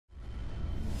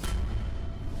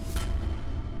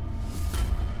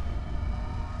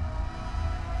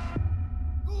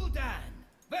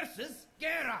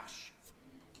crash.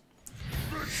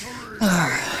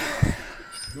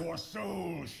 Your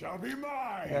soul shall be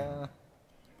mine. Yeah.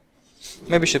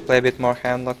 Maybe should play a bit more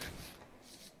handlock.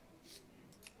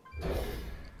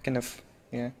 Kind of,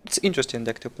 yeah. It's interesting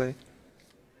deck to play.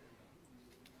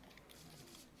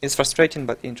 It's frustrating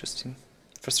but interesting.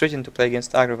 Frustrating to play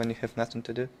against aggro when you have nothing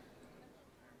to do.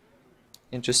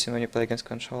 Interesting when you play against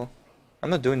control. I'm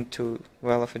not doing too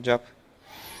well of a job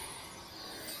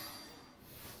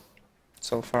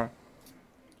so far.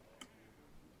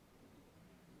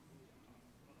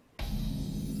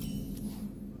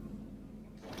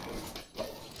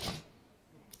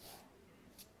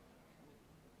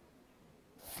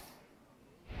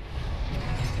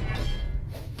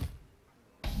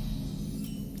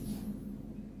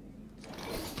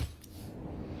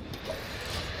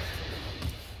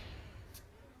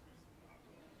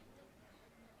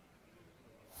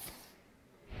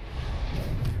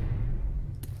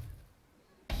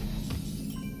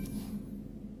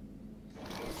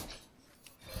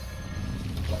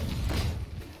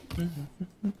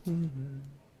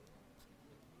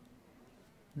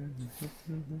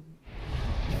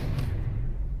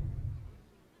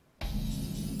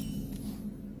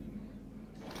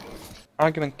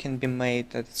 Argument can be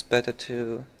made that it's better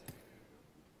to...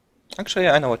 Actually,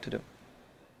 I know what to do.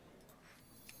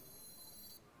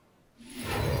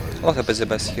 Lock up is the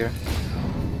best here.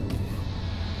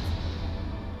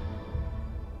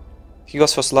 He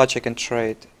goes for sludge, I can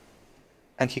trade.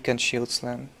 And he can shield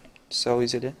slam so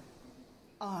easily.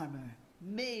 Armor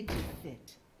made to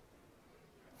fit.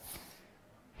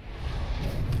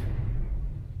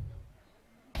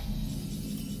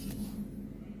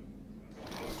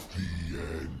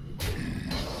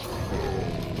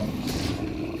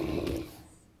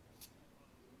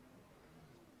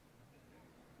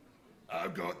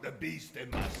 I've got the beast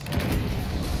in my sleeve.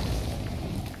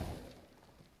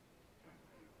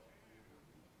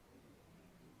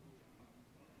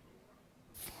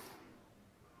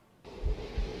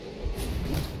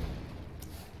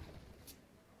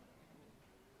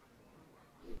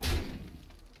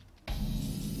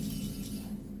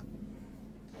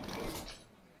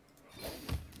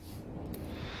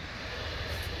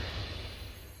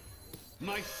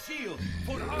 My shield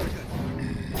for Argon.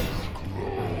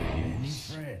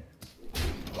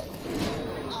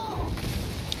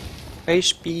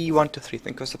 HP 123,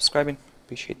 thank you for subscribing.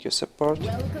 Appreciate your support.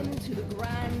 Welcome to the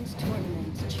grand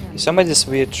tournament, champion. Somebody's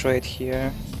weird trade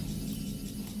here.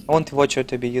 I want Watcher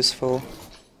to be useful.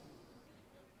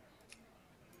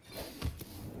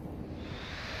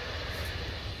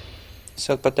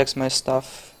 So it protects my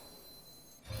stuff.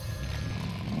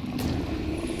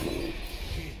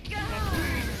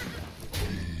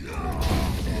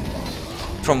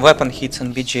 From weapon hits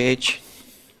and BGH.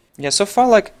 Yeah, so far,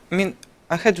 like, I mean,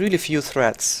 I had really few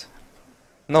threats.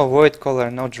 No Void Caller,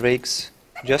 no Drakes,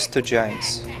 just 2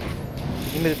 Giants.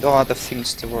 Limited a lot of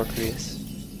things to work with.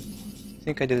 I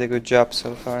think I did a good job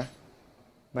so far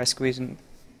by squeezing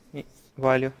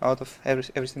value out of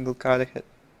every single card I had.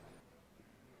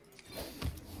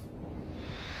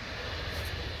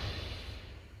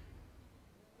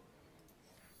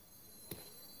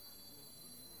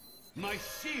 My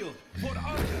shield for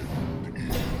Argon.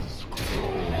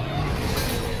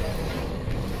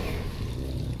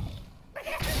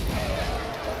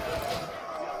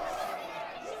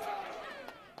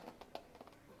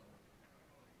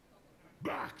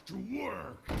 Back to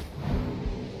work.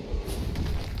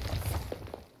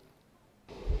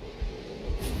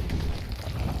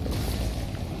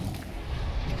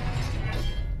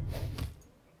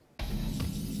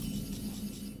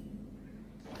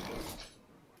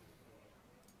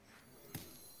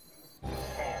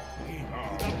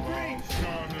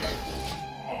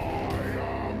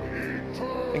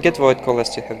 I get Void Caller,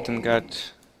 still have Doom Guard,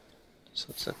 so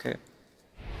it's okay.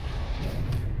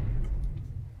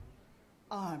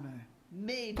 Armor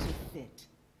made to fit.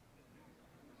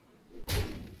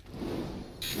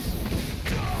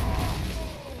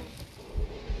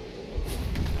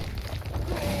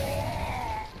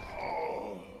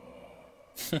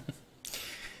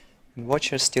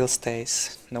 Watcher still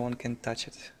stays, no one can touch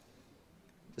it.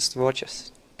 Just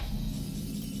watches.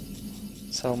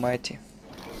 So mighty.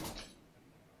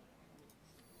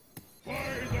 By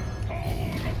the power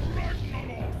of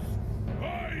Ragnaros, I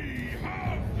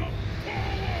have the power!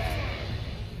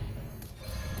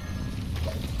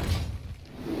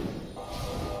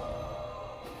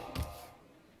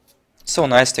 So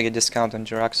nice to get discount on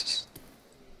Jiraxus.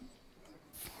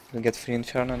 We'll get free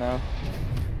Inferno now.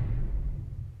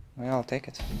 Well, I'll take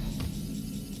it.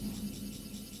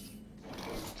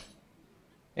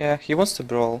 Yeah, he wants to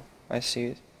brawl, I see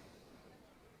it.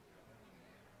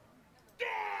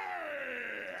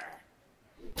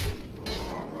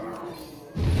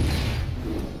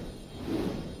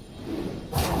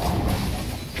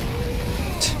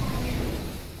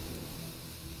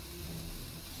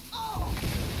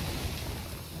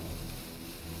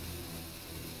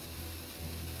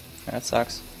 That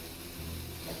sucks.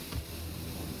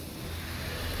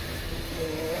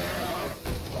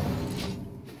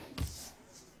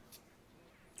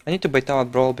 I need to bait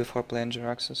out Brawl before playing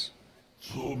Jiraxxus.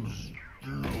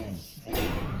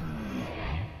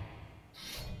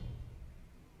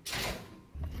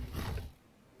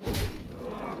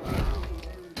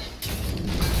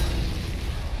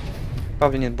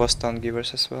 Probably need boss stun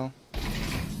givers as well.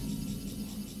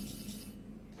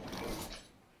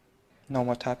 No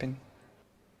more tapping.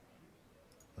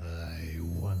 I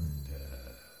wonder.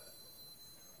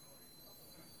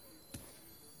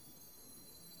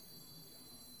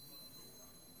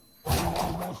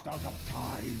 Almost out of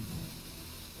time.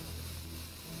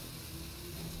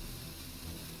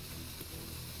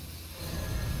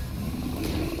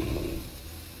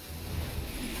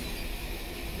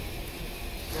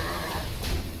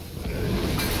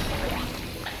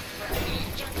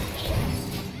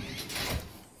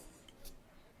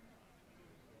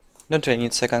 Don't really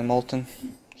need second Molten.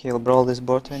 He'll brawl this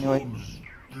board anyway.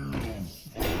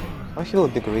 Oh, he will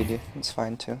be greedy. It's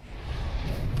fine too.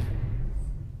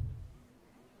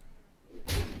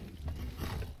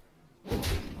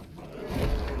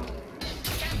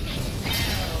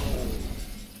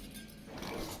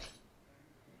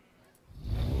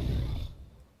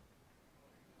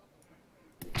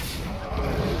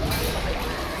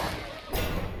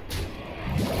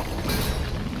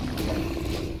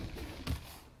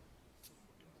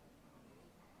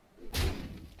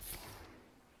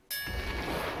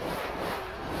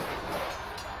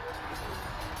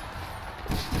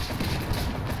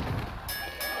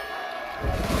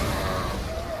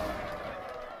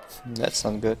 That's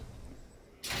not good.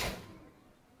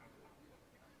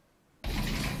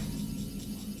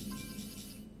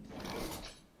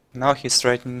 Now he's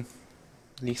threatening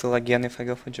lethal again if I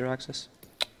go for Jiraxxus.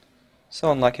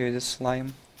 So unlucky with this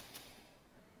slime.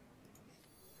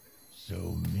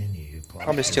 So many.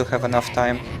 Probably still have enough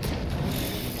time.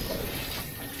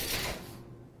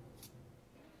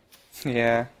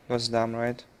 Yeah, it was dumb,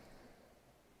 right?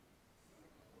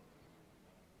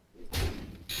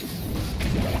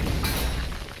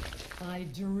 I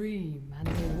dream and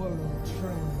the world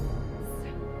trembles.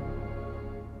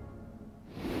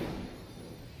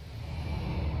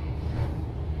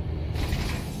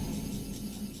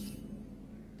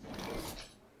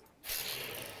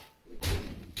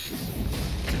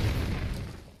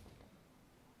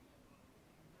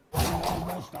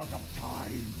 Almost out of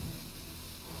time.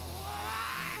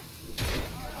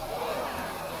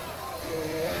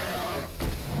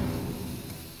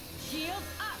 Shield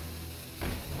up!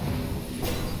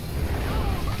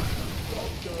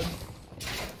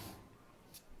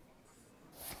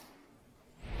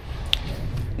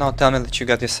 Now tell me that you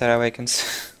got this Sarah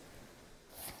Awakens.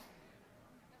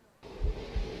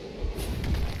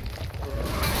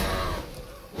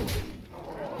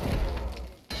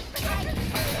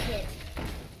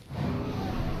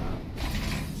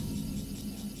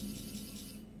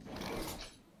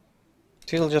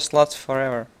 It'll just last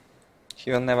forever.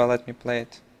 He will never let me play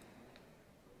it.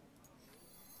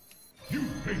 You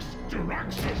face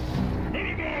Jiraxxus,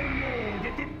 Eldar Lord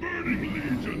of the Burning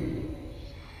Legion.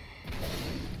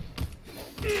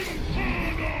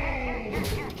 Inferno!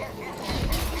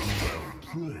 Well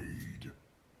played.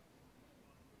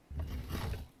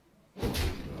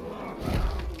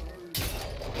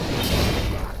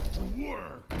 Back to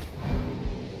work.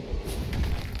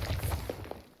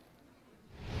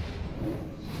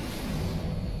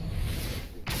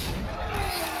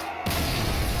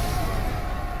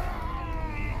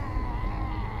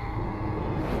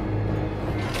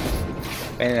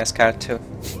 Very nice card too.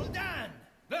 Gul'dan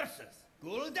versus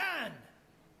Gul'dan.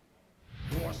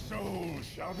 Your soul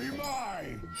shall be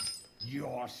mine.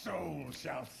 Your soul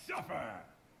shall suffer.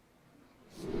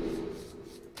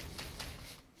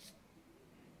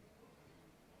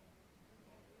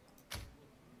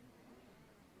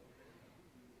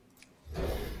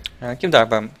 Keep Dark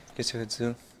Bomb, because you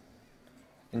do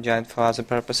enjoy it for other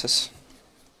purposes.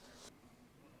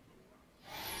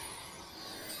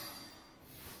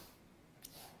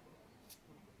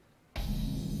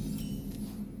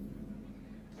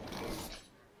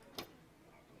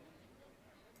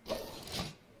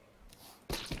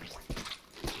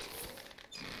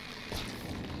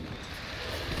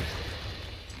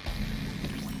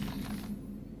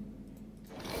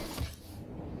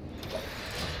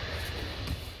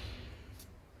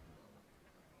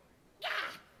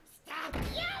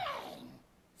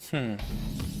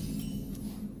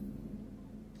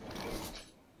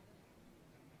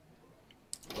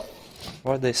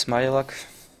 Or they smiley luck.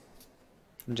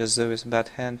 Just do his bad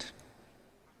hand.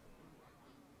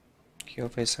 He'll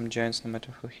face some giants no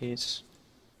matter who he is.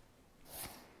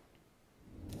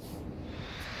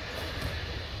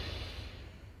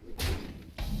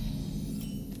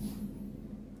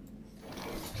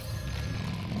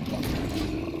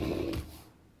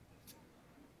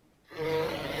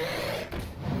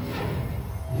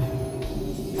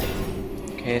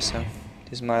 Okay, so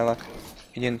this is my luck.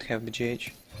 He didn't have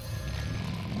BGH.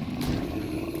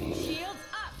 Shields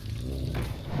up.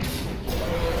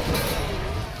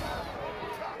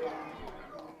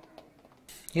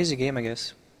 Easy game, I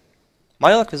guess.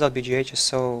 My luck without BGH is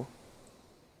so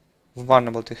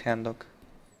vulnerable to handlock.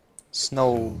 There's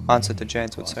no answer to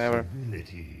giants whatsoever.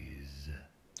 Possibilities.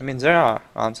 I mean, there are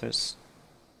answers.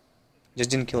 Just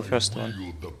didn't kill first one.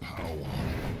 Wield the power.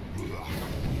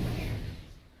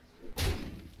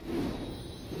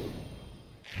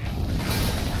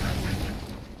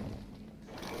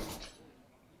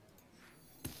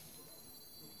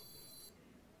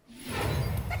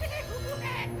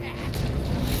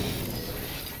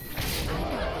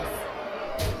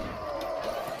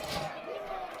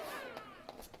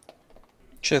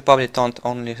 Should have probably taunt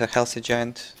only the healthy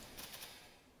giant.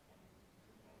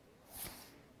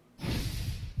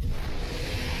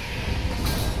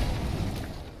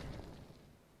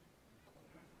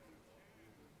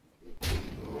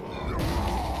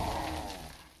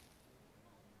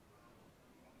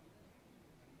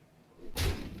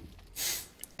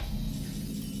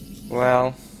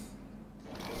 Well,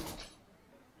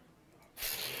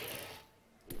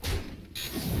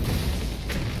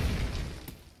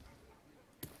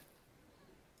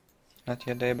 not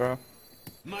your day, bro.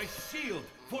 My shield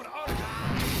for Arthur.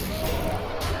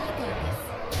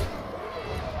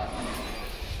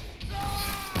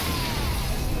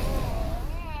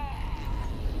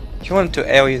 He wanted to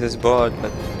AoE this board,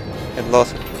 but had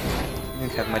lost.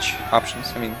 Didn't have much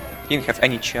options. I mean, he didn't have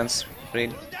any chance,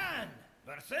 really. Dan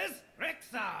versus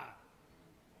Rexar.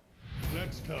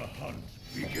 Let the hunt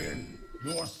begin.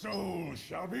 Your soul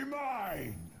shall be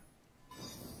mine.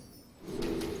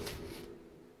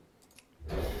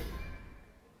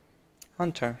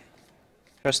 Hunter.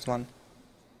 First one.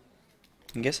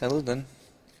 Guess I lose then.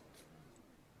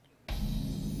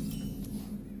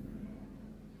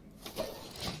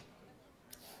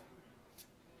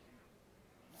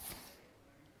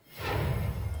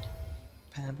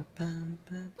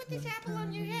 Put this apple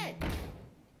on your head.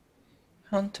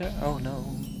 Hunter, oh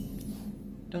no.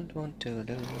 Don't want to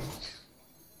lose.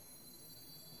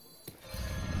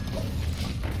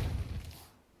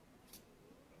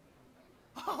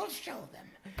 I'll show them.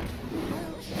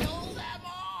 I'll show them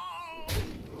all.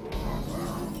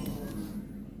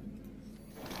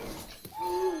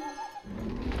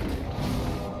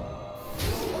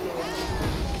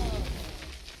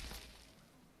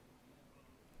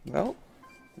 Well,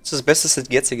 it's as best as it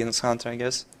gets against Hunter, I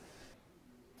guess.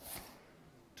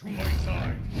 To my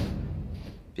side.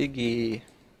 Piggy.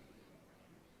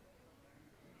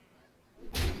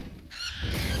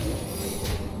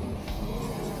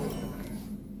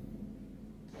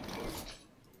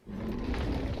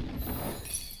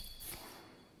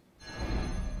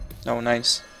 Oh,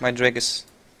 nice. My drag is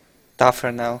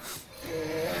tougher now.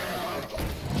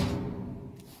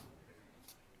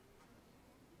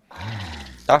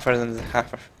 Tougher than the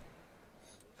Haffer.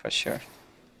 For sure.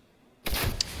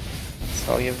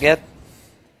 So you get.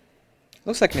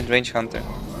 Looks like mid-range Hunter.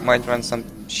 Might run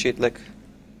some shit like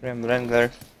Ram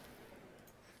Wrangler.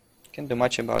 Can't do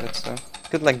much about it, so.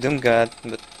 Could like Doom God,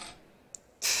 but.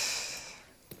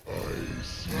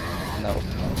 No.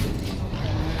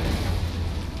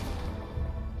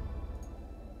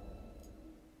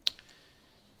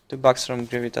 $2 from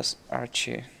Gravitas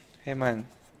Archie. Hey man,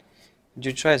 did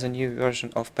you try the new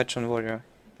version of Patron Warrior?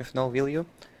 If no, will you?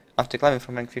 After climbing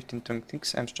from rank 15 to rank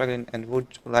 6, I'm struggling and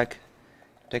would like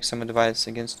to take some advice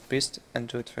against Priest and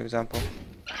Druid, for example.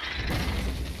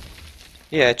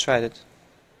 Yeah, I tried it.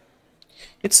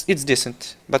 It's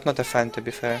decent, but not a fan, to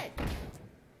be fair.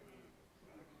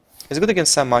 It's good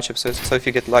against some matchups, so if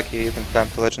you get lucky you can climb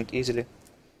to Legend easily.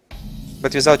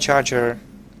 But without Charger,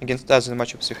 against other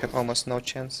matchups you have almost no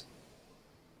chance.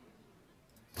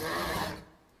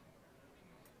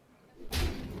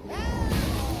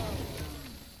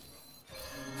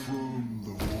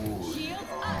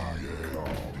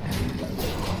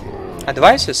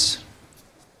 Advices?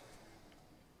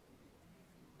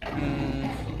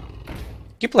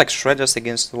 Keep like Shredders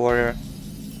against Warrior.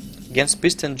 Against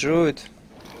Priest and Druid.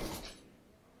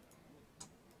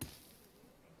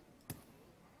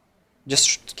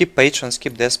 Just keep Patrons,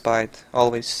 keep Despite,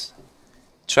 always.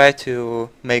 Try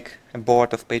to make a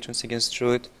board of Patrons against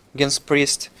Druid. Against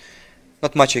Priest,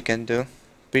 not much you can do.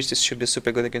 Priestess should be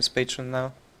super good against Patron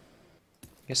now.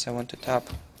 Guess I want to tap.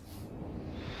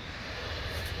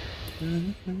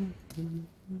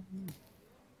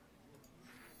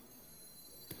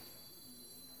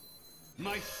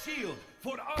 My shield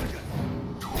for Argus!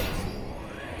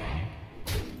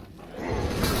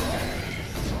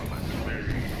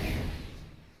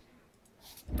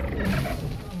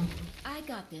 I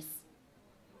got this.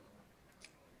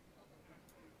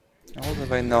 All the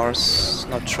way north,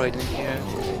 not trading here.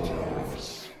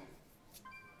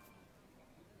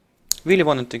 Really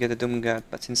wanted to get a Doom God,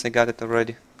 but since I got it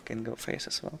already, can go face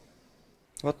as well.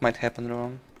 What might happen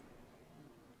wrong?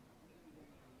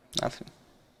 Nothing.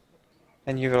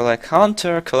 And you were like,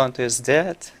 Hunter, Kolento is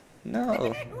dead?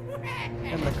 No.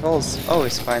 And the calls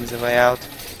always finds a way out.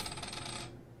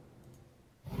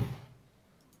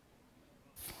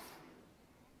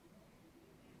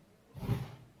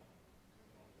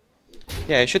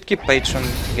 Yeah, you should keep Patron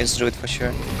against Druid for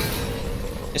sure.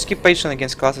 Just keep Patron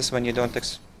against classes when you don't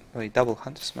wait, double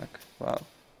Hunter Smack. Wow.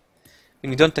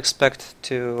 When you don't expect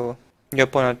your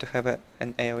opponent to have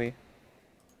an AoE.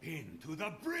 Into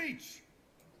the breach!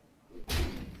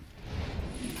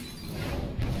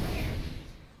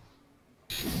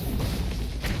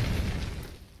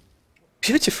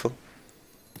 Beautiful.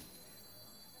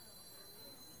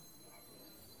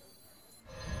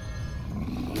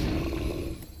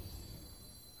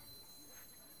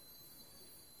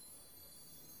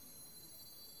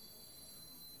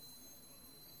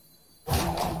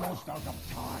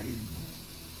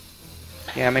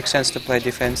 Yeah, makes sense to play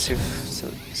defensive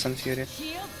Sun Fury.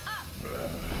 Shields up!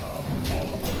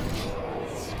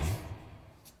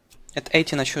 At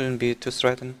 18 I shouldn't be too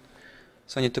threatened,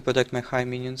 so I need to protect my high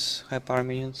power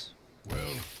minions. Well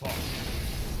fought.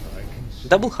 I can see.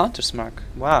 Double Hunter's Mark,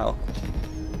 wow.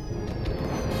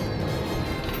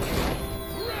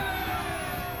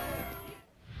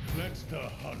 Let the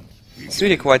hunt begin. It's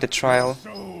really quite a trial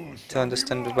Souls to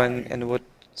understand when and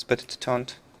what's better to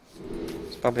taunt.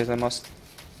 It's probably the most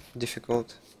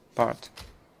difficult part.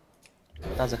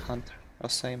 As a hunter, or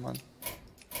same one.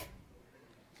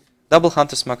 Double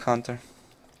Hunter Smack Hunter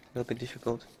will be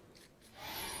difficult.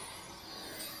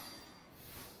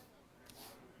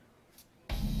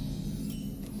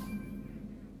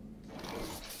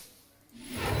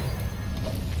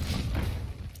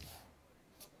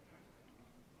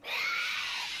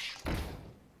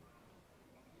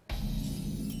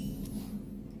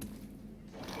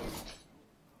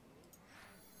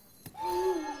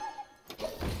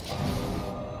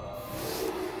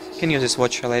 You can use this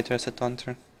Watcher later as a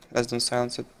taunter. Let's don't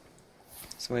silence it.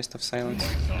 It's a waste of silence.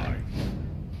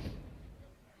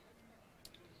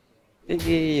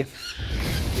 Yay!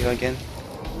 You again.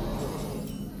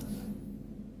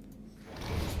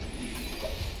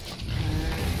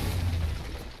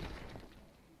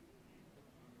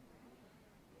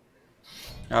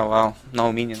 Oh wow,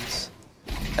 no minions.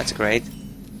 That's great.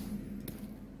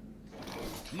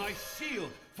 My shield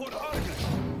for Argus!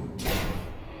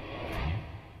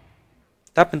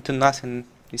 Tap into nothing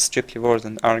is triply worse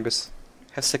than Argus.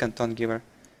 Have second taunt giver.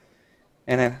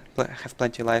 And I have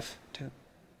plenty life too.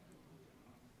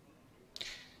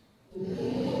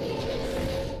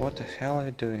 What the hell are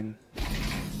you doing?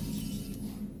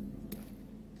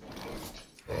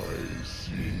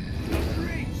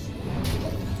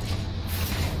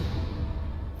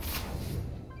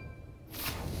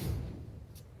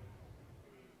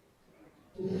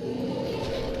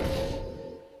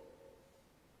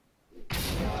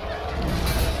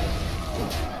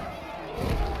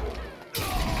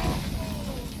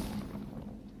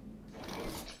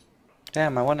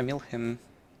 Damn, I wanna mill him.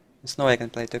 There's no way I can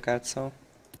play 2 cards, so...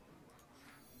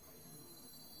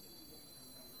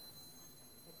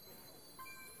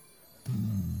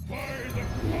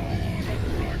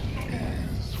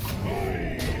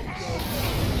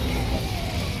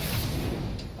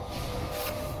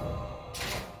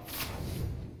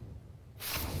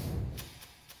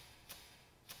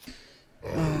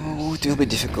 Oh, it will be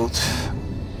difficult.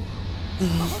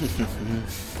 I'll show them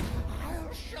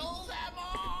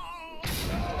all!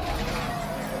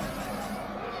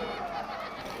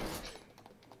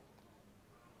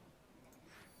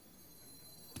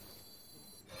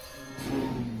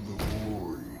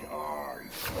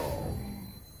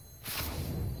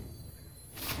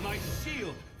 My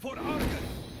shield for Argus!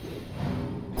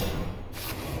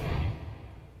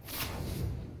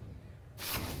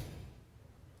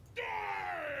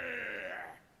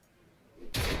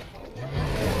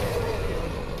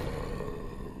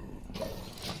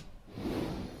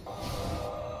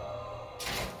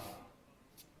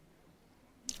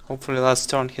 Hopefully last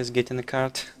turn he's getting a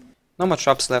card. No more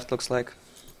traps left, looks like.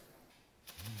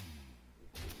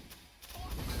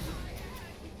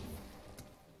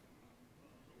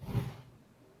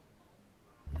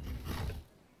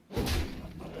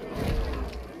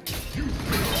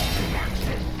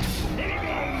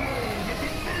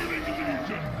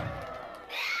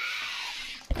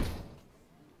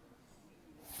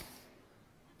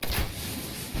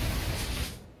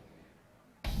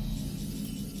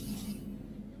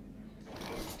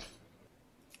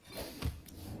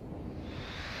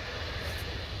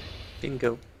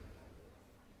 Bingo.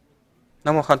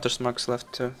 No more Hunter's Marks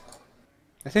left too.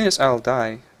 I think this I'll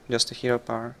die, just a hero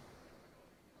power.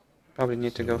 Probably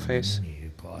need to go face. Many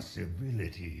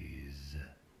possibilities.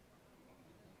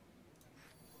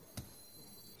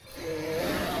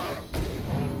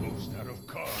 Almost out of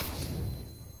cards.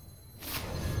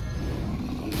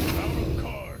 Out of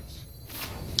cards.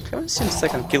 Haven't seen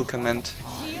second kill command.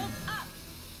 Shield up.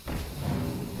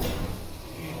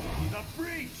 Into the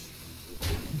breach.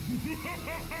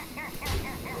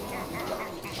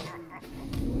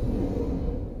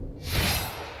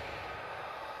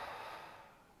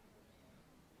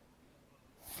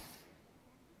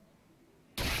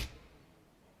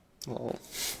 Lol.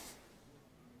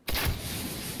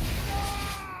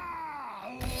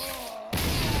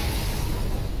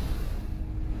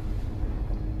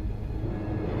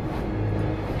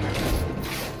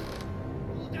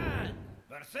 Dan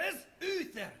versus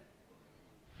Uther.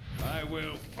 I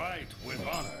will fight with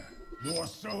honor. Your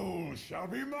soul shall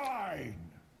be mine.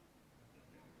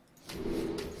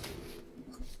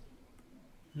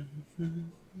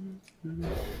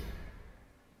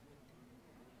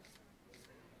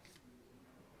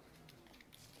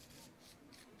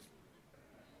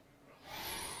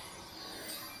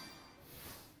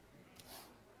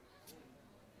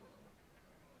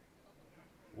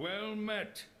 Well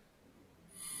met.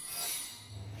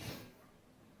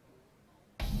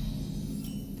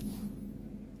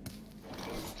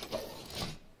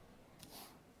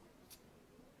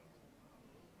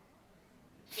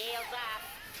 Shields up.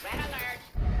 Red alert.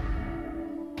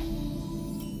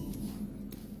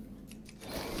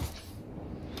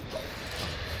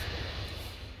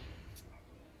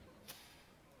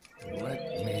 Let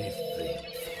me think.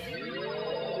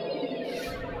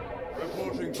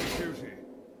 Reporting for duty.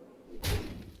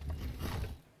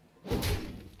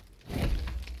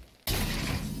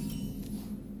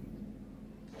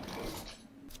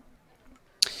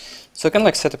 So I can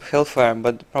like set up Hellfire,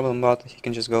 but the problem about it, he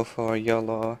can just go for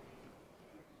YOLO.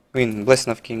 I mean, Blessing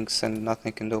of Kings and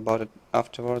nothing can do about it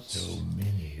afterwards. So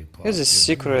many Here's a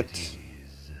secret. possibilities.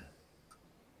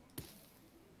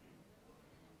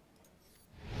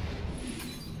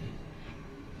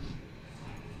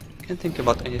 Can't think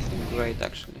about anything great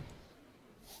actually.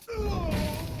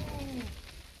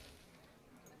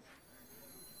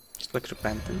 Just like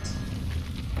Repentance.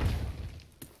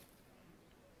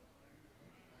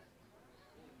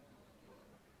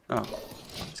 Oh,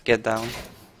 let's get down.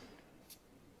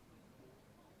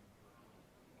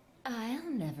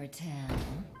 I'll never tell.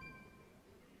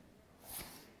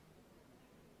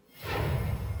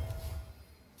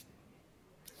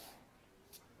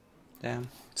 Damn,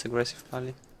 it's aggressive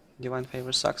probably. Divine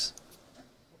Favor sucks.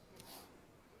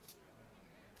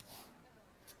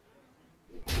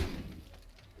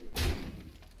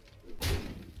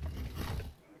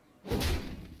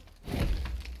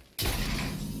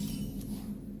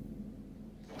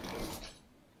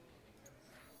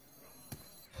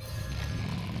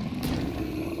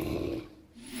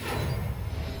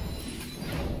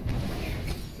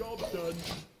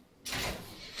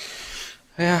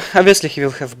 Yeah, obviously he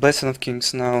will have Blessing of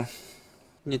Kings now.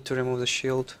 Need to remove the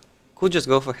shield. Could just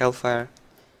go for Hellfire.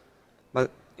 But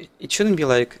it shouldn't be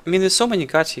like... I mean, there's so many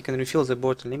cards he can refill the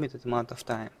board in limited amount of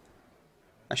time.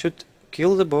 I should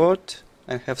kill the board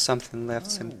and have something left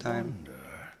same time.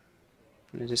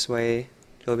 In this way,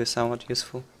 it will be somewhat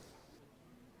useful.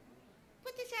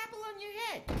 Put this apple on your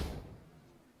head.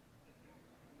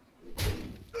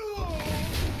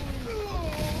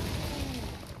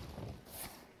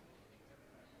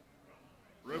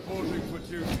 Reporting for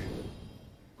duty.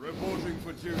 Reporting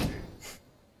for duty.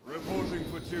 Reporting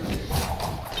for duty.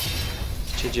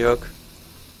 Such a joke.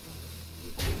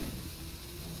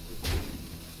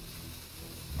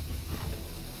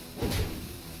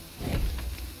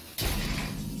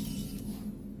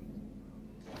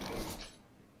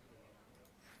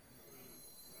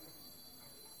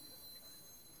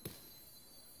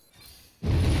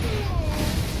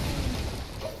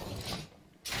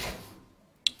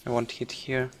 I won't hit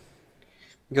here.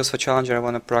 He goes for Challenger, I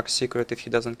wanna proc Secret if he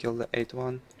doesn't kill the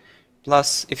 8-1.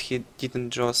 Plus, if he didn't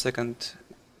draw a second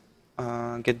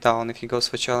get down, if he goes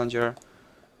for Challenger,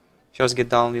 first get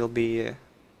down will be... I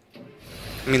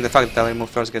mean, the fact that I remove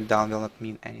first get down will not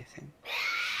mean anything.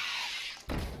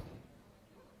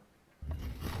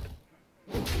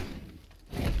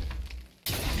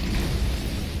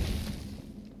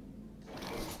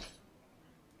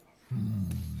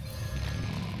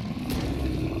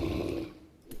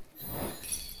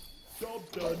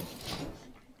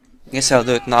 Guess I'll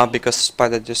do it now because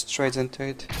Spider just trades into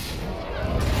it.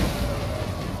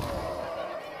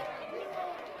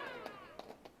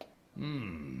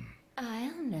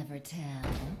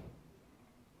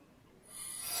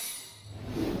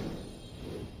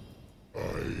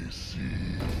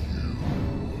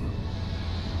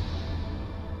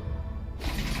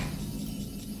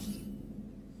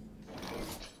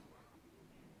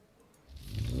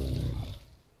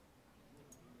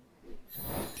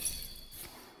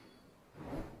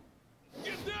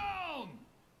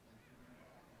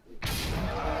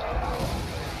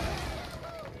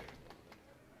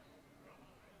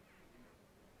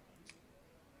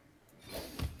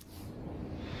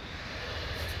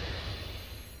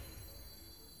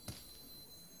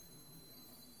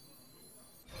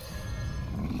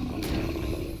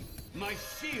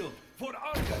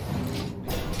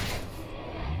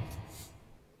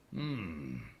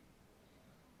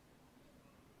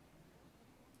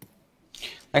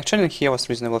 Actually, here was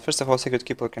reasonable. First of all, Secret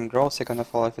Keeper can grow. Second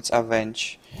of all, if it's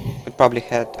Avenge, I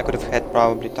could have had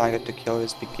probably target to kill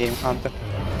this big game hunter.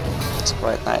 It's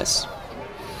quite nice.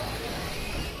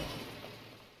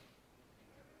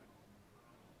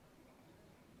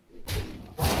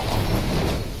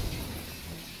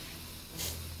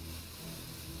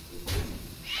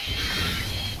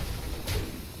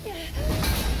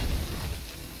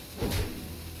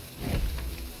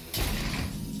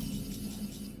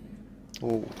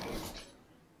 Ooh.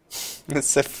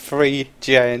 It's a free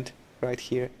giant right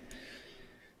here.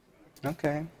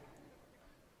 Okay.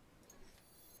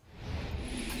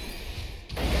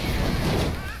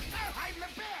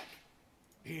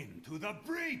 Into the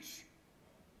breach!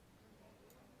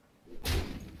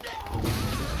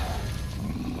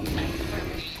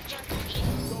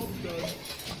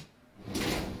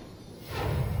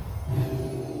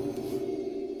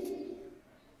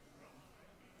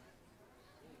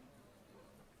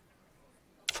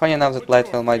 Funny enough that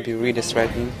Lightwell might be really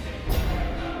threatening.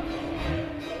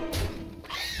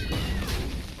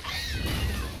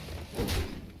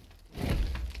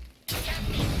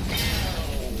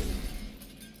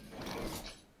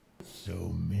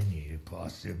 So many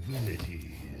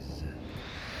possibilities.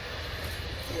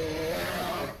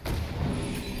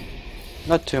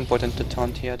 Not too important to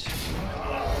taunt yet.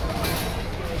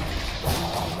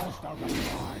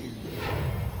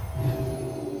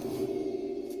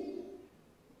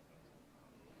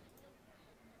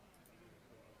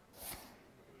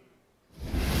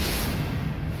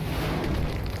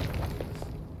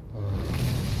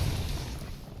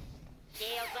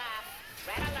 Shields up.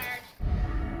 Red alert.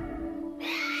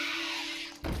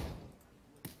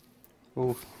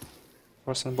 Ooh.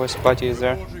 Person boy's party is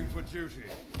there. Reporting for duty.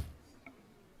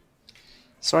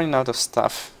 It's running out of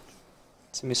stuff.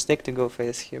 It's a mistake to go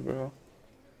face here, bro.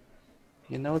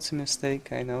 You know it's a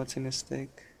mistake, I know it's a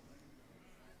mistake.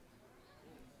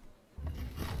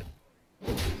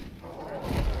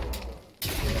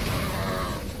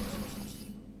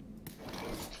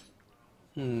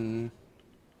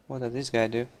 What does this guy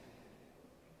do?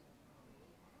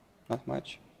 Not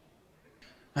much.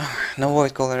 No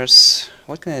void colors.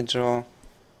 What can I draw?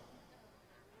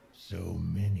 So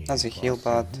many That's a heal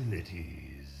bot.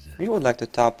 possibilities. We would like to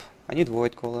top. I need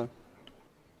void color.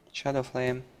 Shadow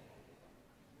flame.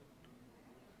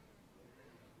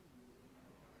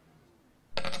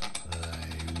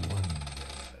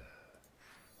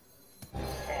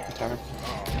 Guitar.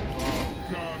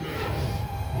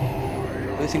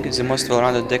 I think it's the most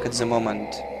well-rounded deck at the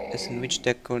moment, as in which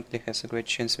deck currently has a great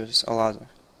chance versus all other.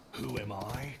 Who am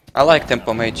I? I like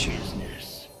Tempo Mage.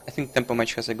 Business. I think Tempo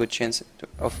Mage has a good chance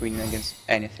of winning against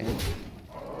anything.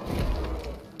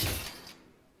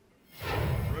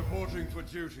 Reporting for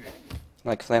duty.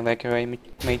 Like Flame Valkyrie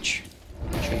Mage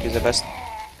should be the best.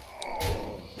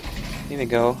 Here we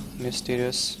go,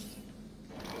 Mysterious.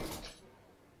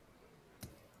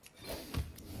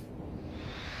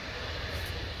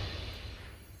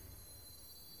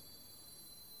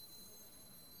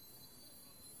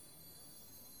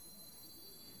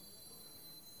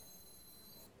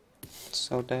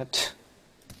 So that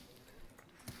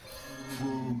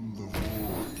From the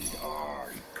void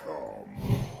I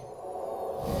come.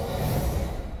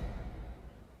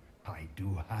 I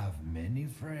do have many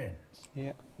friends.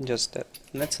 yeah, just that.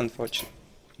 That's unfortunate.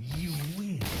 You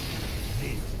win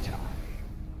this time.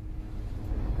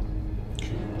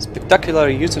 Spectacular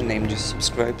username just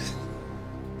subscribed.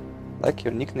 Like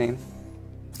your nickname.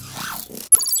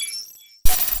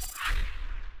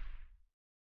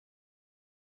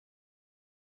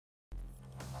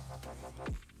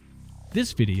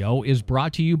 This video is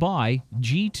brought to you by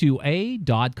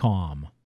G2A.com.